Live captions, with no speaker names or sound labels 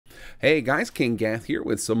Hey guys, kinggath here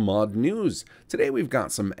with some mod news. Today we've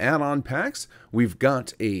got some add-on packs. We've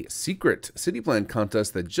got a secret city plan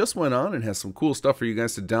contest that just went on and has some cool stuff for you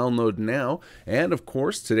guys to download now. And of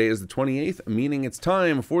course, today is the 28th, meaning it's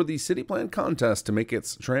time for the city plan contest to make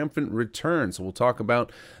its triumphant return. So we'll talk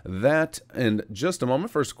about that in just a moment.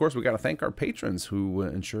 First, of course, we got to thank our patrons who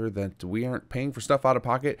ensure that we aren't paying for stuff out of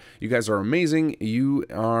pocket. You guys are amazing. You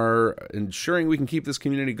are ensuring we can keep this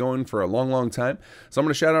community going for a long, long time. So I'm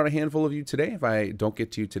going to shout out a handful of you today. If I don't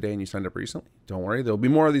get to you today and you signed up recently, don't worry, there'll be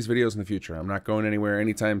more of these videos in the future. I'm not going anywhere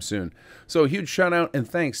anytime soon. So a huge shout out and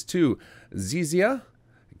thanks to Zizia,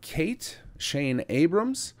 Kate, Shane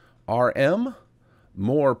Abrams, RM,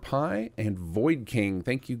 More Pie, and Void King.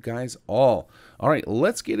 Thank you guys all. All right,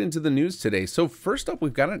 let's get into the news today. So first up,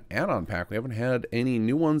 we've got an add-on pack. We haven't had any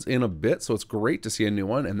new ones in a bit, so it's great to see a new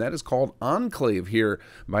one, and that is called Enclave here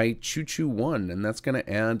by Choo-Choo-1, and that's going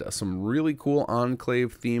to add some really cool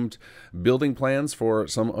Enclave-themed building plans for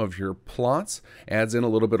some of your plots. Adds in a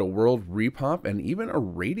little bit of world repop and even a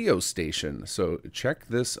radio station. So check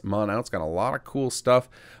this mod out. It's got a lot of cool stuff.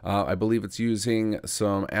 I believe it's using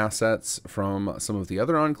some assets from some of the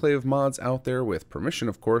other Enclave mods out there with permission,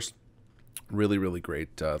 of course. Really, really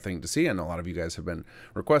great thing to see, and a lot of you guys have been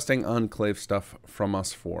requesting Enclave stuff from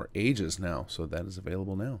us for ages now, so that is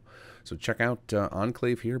available now. So check out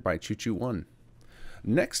Enclave here by Choo-Choo-1.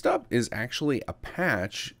 Next up is actually a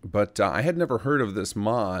patch, but I had never heard of this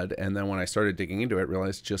mod, and then when I started digging into it,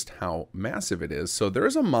 realized just how massive it is. So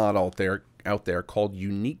there's a mod out there called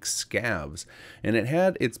Unique Scavs, and it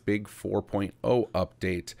had its big 4.0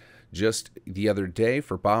 update just the other day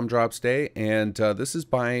for Bomb Drops Day, and this is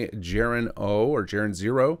by Jaren O or Jaren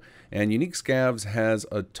Zero, and Unique Scavs has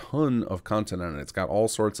a ton of content on it. It's got all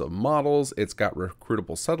sorts of models, it's got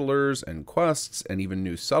recruitable settlers and quests and even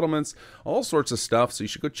new settlements, all sorts of stuff, so you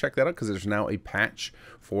should go check that out because there's now a patch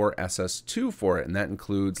for SS2 for it, and that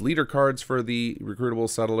includes leader cards for the recruitable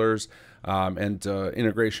settlers and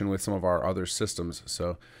integration with some of our other systems.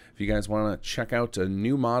 So if you guys want to check out a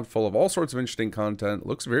new mod full of all sorts of interesting content,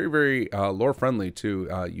 looks very, very lore friendly too.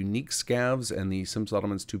 Unique Scavs and the Sim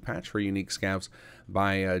Settlements 2 patch for Unique Scavs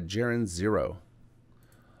by Jaren Zero.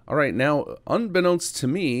 All right, now, unbeknownst to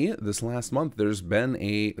me, this last month, there's been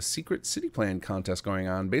a secret city plan contest going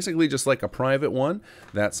on, basically just like a private one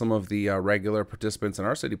that some of the regular participants in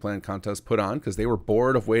our city plan contest put on because they were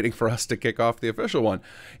bored of waiting for us to kick off the official one.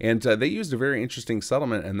 And they used a very interesting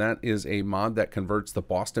settlement, and that is a mod that converts the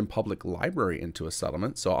Boston Public Library into a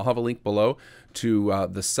settlement. So I'll have a link below to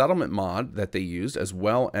the settlement mod that they used, as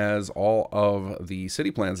well as all of the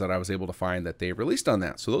city plans that I was able to find that they released on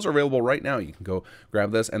that. So those are available right now. You can go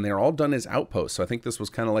grab this, and they're all done as outposts. So I think this was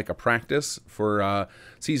kind of like a practice for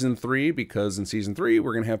Season 3, because in Season 3,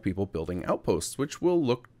 we're going to have people building outposts, which will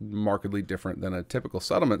look markedly different than a typical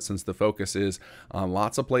settlement, since the focus is on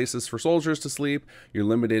lots of places for soldiers to sleep. You're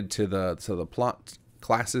limited to the plot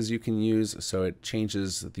classes you can use, so it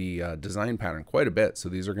changes the design pattern quite a bit. So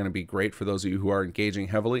these are going to be great for those of you who are engaging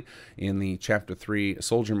heavily in the Chapter 3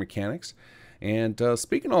 soldier mechanics. And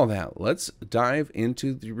speaking of all that, let's dive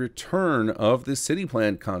into the return of the city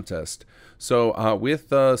plan contest. So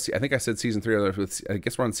with, I think I said Season 3, I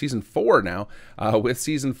guess we're on Season 4 now. With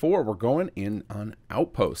Season 4, we're going in on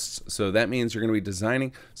outposts. So that means you're going to be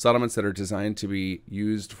designing settlements that are designed to be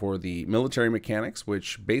used for the military mechanics,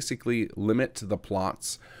 which basically limit the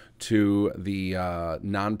plots to the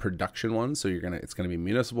non-production ones. So it's going to be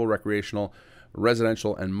municipal, recreational,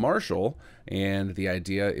 residential, and martial, and the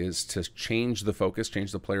idea is to change the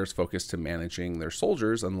player's focus to managing their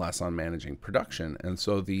soldiers and less on managing production. And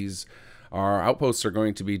so these outposts are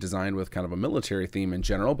going to be designed with kind of a military theme in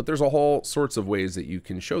general, but there's a whole sorts of ways that you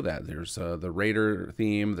can show that. There's the Raider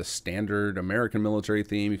theme, the standard American military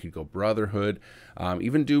theme. You could go Brotherhood,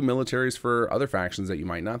 even do militaries for other factions that you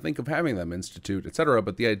might not think of having them, Institute, etc.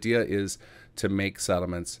 But the idea is to make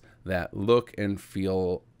settlements that look and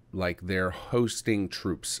feel like they're hosting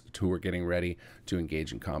troops who are getting ready to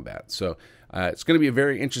engage in combat. So it's going to be a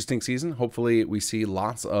very interesting season. Hopefully we see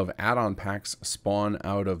lots of add-on packs spawn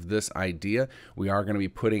out of this idea. We are going to be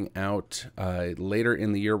putting out, later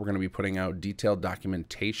in the year, we're going to be putting out detailed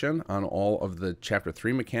documentation on all of the Chapter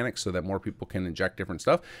 3 mechanics so that more people can inject different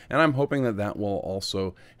stuff. And I'm hoping that that will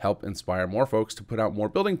also help inspire more folks to put out more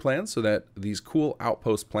building plans so that these cool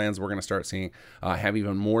outpost plans we're going to start seeing have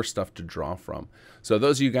even more stuff to draw from. So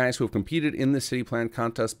those of you guys guys who have competed in the city plan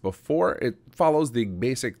contest before. It follows the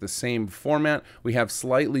same format. We have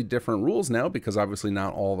slightly different rules now because obviously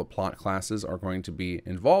not all the plot classes are going to be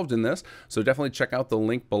involved in this. So definitely check out the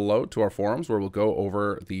link below to our forums where we'll go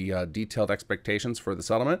over the detailed expectations for the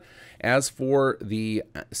settlement. As for the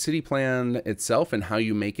city plan itself and how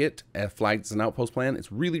you make it flagged as an outpost plan,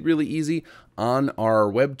 it's really easy. On our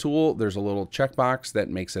web tool, there's a little checkbox that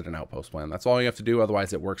makes it an outpost plan. That's all you have to do.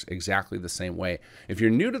 Otherwise, it works exactly the same way. If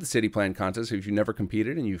you're new to the city plan contest, if you've never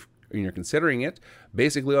competed and you're considering it,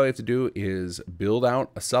 basically all you have to do is build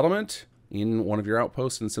out a settlement in one of your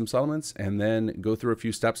outposts and sim settlements, and then go through a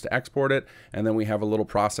few steps to export it. And then we have a little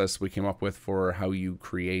process we came up with for how you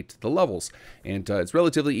create the levels. And it's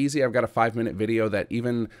relatively easy. I've got a 5-minute video that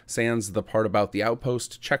even sans the part about the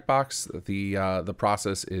outpost checkbox. The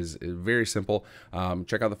process is very simple.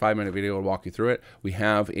 Check out the 5-minute video, I'll walk you through it. We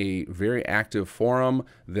have a very active forum.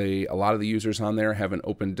 A lot of the users on there have an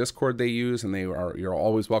open Discord they use, and you're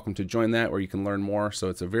always welcome to join that where you can learn more. So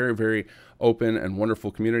it's a very open and wonderful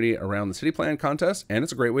community around the city plan contest, and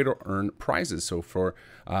it's a great way to earn prizes. So for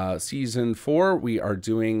season 4, we are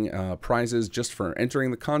doing prizes just for entering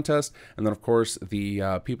the contest, and then of course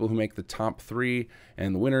the people who make the top 3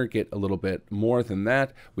 and the winner get a little bit more than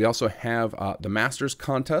that. We also have the Masters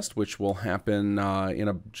contest, which will happen in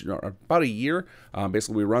about a year.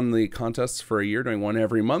 Basically, we run the contests for a year, doing one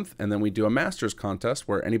every month, and then we do a Masters contest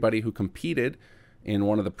where anybody who competed in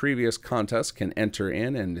one of the previous contests can enter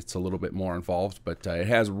in, and it's a little bit more involved, but it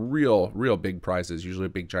has real big prizes, usually a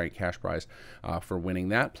big giant cash prize for winning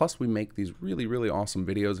that. Plus we make these really awesome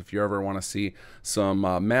videos. If you ever want to see some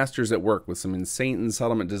masters at work with some insane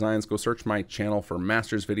settlement designs, go search my channel for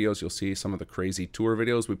masters videos. You'll see some of the crazy tour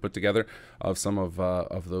videos we put together of some of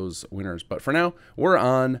those winners. But for now, we're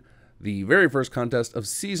on the very first contest of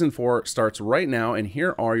season 4. Starts right now, and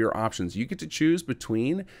here are your options. You get to choose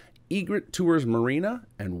between Egret Tours Marina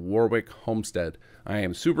and Warwick Homestead. I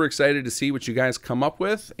am super excited to see what you guys come up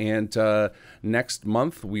with, and next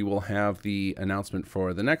month we will have the announcement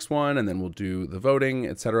for the next one, and then we'll do the voting,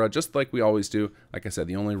 etc., just like we always do. Like I said,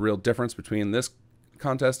 the only real difference between this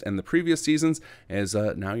contest and the previous seasons is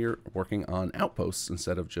now you're working on outposts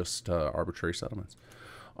instead of just arbitrary settlements.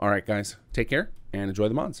 All right, guys, take care and enjoy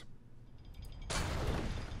the mods.